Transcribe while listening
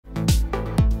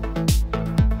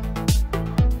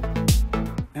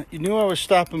You knew I was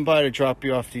stopping by to drop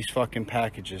you off these fucking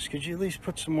packages. Could you at least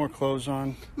put some more clothes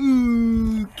on?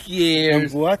 Who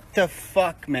cares? What the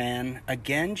fuck, man?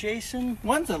 Again, Jason?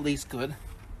 One's at least good.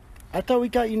 I thought we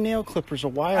got you nail clippers a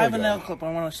while ago. I have a nail clipper.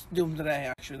 I want to do them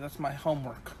today, actually. That's my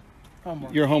homework.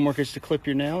 Your homework is to clip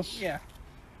your nails? Yeah.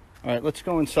 All right, let's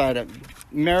go inside.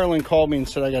 Marilyn called me and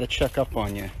said I got to check up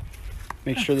on you.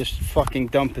 Make sure this fucking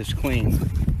dump is clean.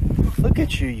 Look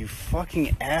at you, you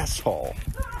fucking asshole.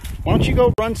 Why don't you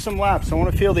go run some laps? I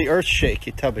want to feel the earth shake,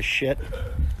 you tub of shit.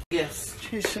 Yes.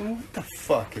 Jason, what the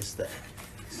fuck is that?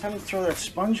 It's time to throw that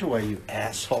sponge away, you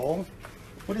asshole.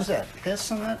 What is that,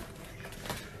 piss on that?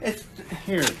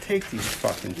 Here, take these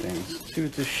fucking things. See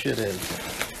what this shit is.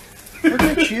 Look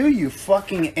at you, you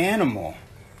fucking animal.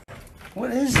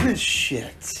 What is this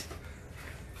shit?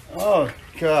 Oh,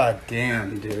 god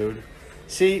damn, dude.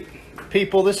 See,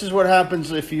 people, this is what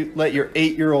happens if you let your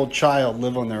 8-year-old child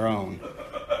live on their own.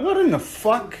 What in the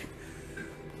fuck?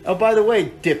 Oh, by the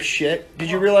way, dipshit, did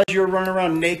you realize you were running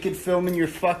around naked filming your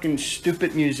fucking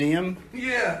stupid museum?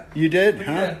 Yeah. You did,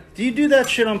 huh? Yeah. Do you do that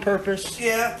shit on purpose?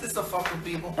 Yeah, just to fuck with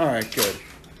people. Alright, good.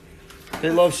 They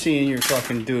love seeing your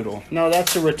fucking doodle. No,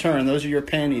 that's a return. Those are your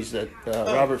panties that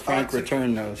Robert Frank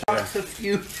returned those. Toxic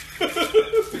fumes.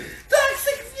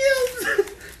 Toxic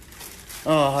fumes!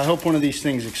 Oh, I hope one of these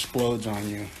things explodes on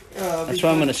you. That's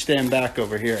why I'm going to stand back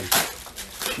over here.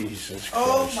 Jesus Christ.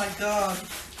 Oh my god.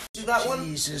 See that one?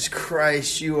 Jesus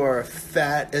Christ, you are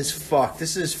fat as fuck.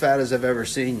 This is as fat as I've ever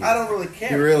seen you. I don't really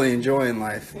care. You're really enjoying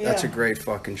life. Yeah. That's a great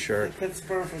fucking shirt. It's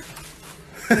perfect.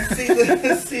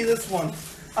 Let's see this one.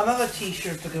 Another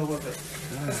t-shirt to go with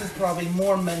it. This is probably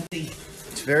more minty.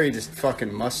 It's very just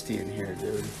fucking musty in here,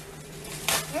 dude.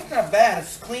 That's not bad.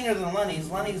 It's cleaner than Lenny's.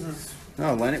 Lenny's is...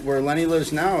 No, where Lenny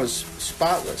lives now is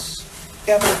spotless.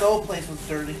 Yeah, but his old place was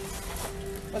dirty.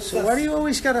 So why do you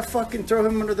always gotta fucking throw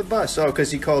him under the bus? Oh,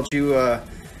 because he called you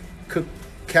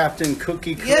Captain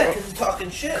Cookie. Yeah, because he's talking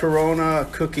shit. Corona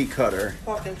Cookie Cutter.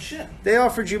 Talking shit. They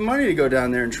offered you money to go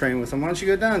down there and train with them. Why don't you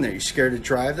go down there? You scared to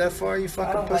drive that far, you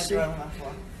fucking pussy? I don't like driving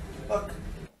that far. Look.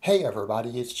 Hey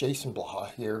everybody, it's Jason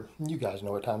Blaha here. You guys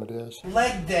know what time it is.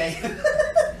 Leg day.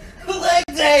 Leg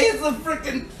day is a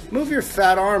freaking... Move your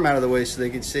fat arm out of the way so they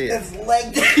can see it. It's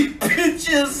leg day,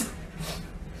 bitches.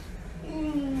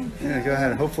 Yeah, go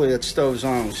ahead. Hopefully that stove's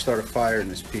on. We'll start a fire in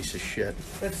this piece of shit.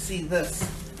 Let's see this.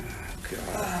 Oh,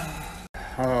 God.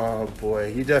 Oh,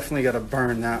 boy. You definitely got to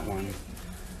burn that one.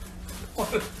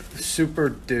 Super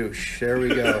douche. There we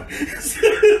go.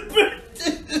 Super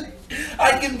douche.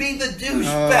 I can be the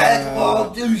douchebag of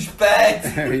all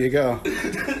douchebags. There you go.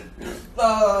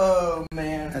 Oh,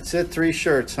 man. That's it. 3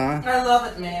 shirts, huh? I love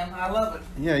it, man. I love it.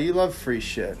 Yeah, you love free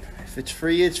shit. If it's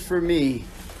free, it's for me.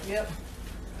 Yep.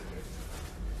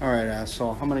 All right,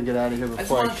 asshole. I'm gonna get out of here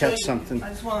before I catch something. I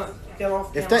just want to get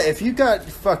off. If you got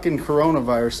fucking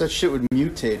coronavirus, that shit would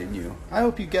mutate in you. I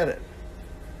hope you get it.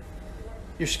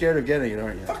 You're scared of getting it,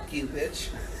 aren't you? Fuck you, bitch.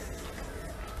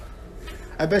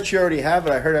 I bet you already have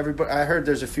it. I heard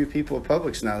there's a few people at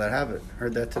Publix now that have it.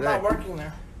 Heard that today. I'm not working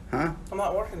there. Huh? I'm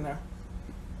not working there.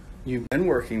 You've been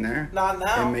working there. Not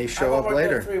now. It may show up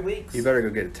later. 3 weeks. You better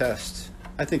go get a test.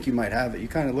 I think you might have it. You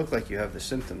kind of look like you have the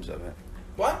symptoms of it.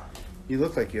 What? You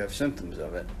look like you have symptoms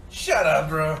of it. Shut up,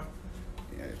 bro.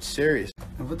 Yeah, it's serious.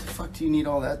 What the fuck do you need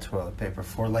all that toilet paper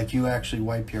for? Like you actually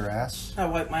wipe your ass? I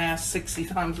wipe my ass 60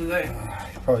 times a day.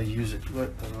 You probably use it.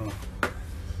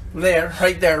 There,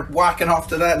 right there, walking off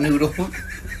to that noodle.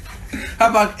 How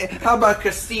about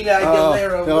Christina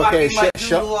Aguilera walking my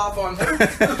noodle off on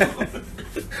her?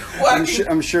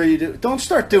 I'm sure you do. Don't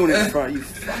start doing it in front of you,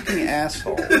 fucking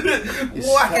asshole. You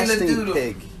walking the disgusting doodle.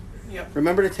 pig. Yep.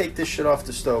 Remember to take this shit off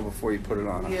the stove before you put it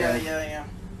on, okay? Yeah.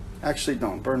 Actually,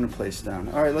 don't. Burn the place down.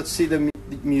 All right, let's see the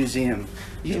museum.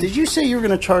 Did you say you were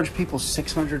going to charge people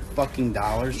 $600 fucking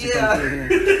dollars to come through here?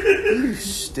 You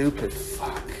stupid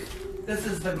fuck. This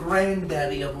is the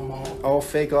granddaddy of them all. All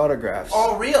fake autographs.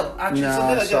 All real. Actually,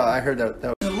 I heard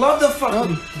that. I love the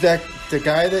fucking... The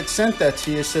guy that sent that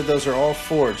to you said those are all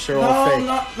forged. They're all fake.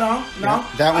 No.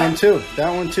 That one too.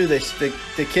 That one too. The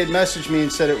kid messaged me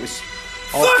and said it was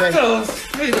all fake. Those.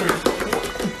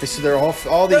 They said they're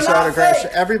all these autographs.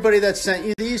 Fake. Everybody that sent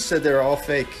you these said they're all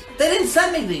fake. They didn't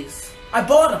send me these. I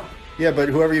bought them. Yeah, but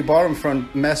whoever you bought them from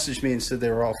messaged me and said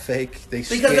they were all fake.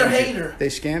 Because they're hater. They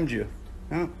scammed you.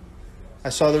 Oh. I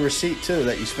saw the receipt too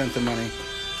that you spent the money.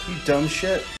 You dumb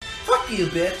shit. Fuck you,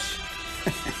 bitch.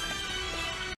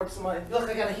 Look,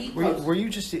 I got a heat post. Were you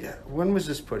just? When was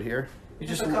this put here? You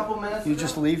just a couple minutes You ago.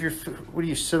 just leave your. What do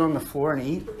you sit on the floor and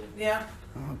eat? Yeah.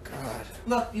 Oh God.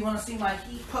 Look, you want to see my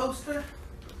heat poster?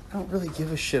 I don't really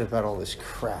give a shit about all this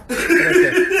crap.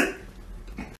 Okay.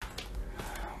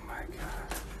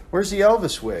 Where's the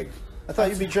Elvis wig? I thought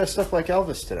you'd be dressed up like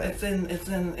Elvis today.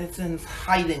 It's in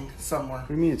hiding somewhere. What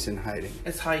do you mean it's in hiding?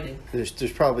 It's hiding. There's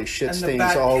probably shit stains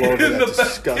all over that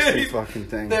disgusting fucking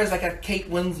thing. There's like a Kate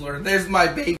Winslet. There's my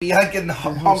baby. I can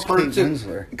hump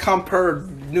her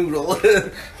noodle.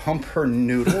 Hump her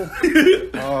noodle?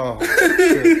 Oh,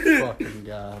 good fucking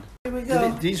God. Here we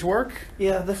go. These work?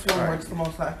 Yeah, this one works the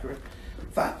most accurate.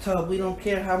 Fat tub, we don't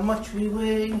care how much we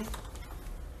weigh.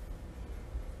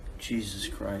 Jesus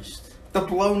Christ. The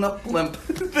blown up blimp.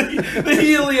 the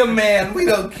helium man. We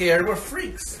don't care. We're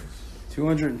freaks.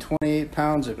 228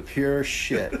 pounds of pure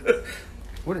shit.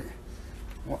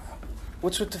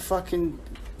 What's with the fucking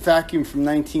vacuum from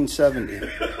 1970?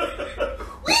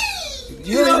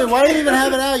 Why do you even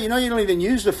have it out? You know you don't even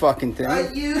use the fucking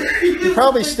thing. You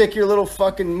probably stick your little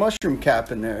fucking mushroom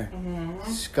cap in there. Mm-hmm.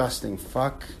 Disgusting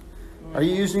fuck. Mm-hmm. Are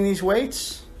you using these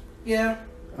weights? Yeah.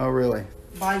 Oh, really?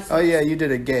 Biceps. Oh, yeah, you did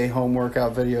a gay home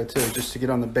workout video, too, just to get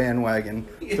on the bandwagon.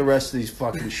 Yeah. The rest of these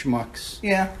fucking schmucks.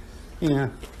 Yeah. Yeah.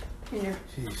 Yeah.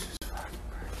 Jesus fucking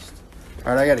Christ.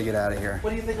 All right, I got to get out of here.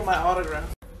 What do you think of my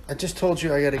autograph? I just told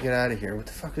you I got to get out of here. What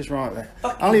the fuck is wrong with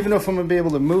that? I don't even know if I'm going to be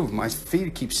able to move. My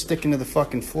feet keep sticking to the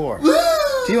fucking floor.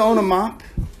 Do you own a mop?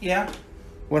 Yeah.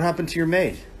 What happened to your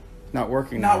maid? Not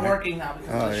working now. Not working now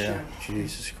because of this shit.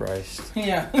 Jesus Christ.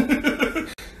 Yeah.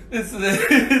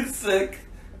 It's sick.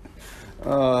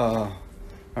 All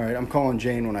right, I'm calling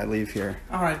Jane when I leave here.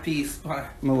 All right, peace. Bye.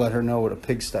 I'm going to let her know what a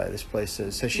pigsty this place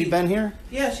is. Has she been here?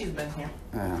 Yeah, she's been here.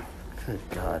 Oh, good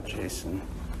God, Jason.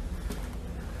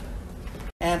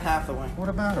 Anne Hathaway. What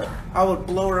about her? I would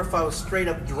blow her if I was straight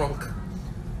up drunk.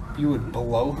 You would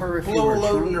blow her if you blow were a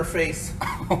load drunk? in her face.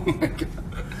 Oh, my God.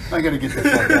 I got to get the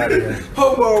fuck out of here.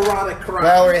 Homoerotic crime.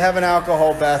 Valerie, have an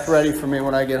alcohol bath ready for me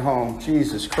when I get home.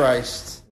 Jesus Christ.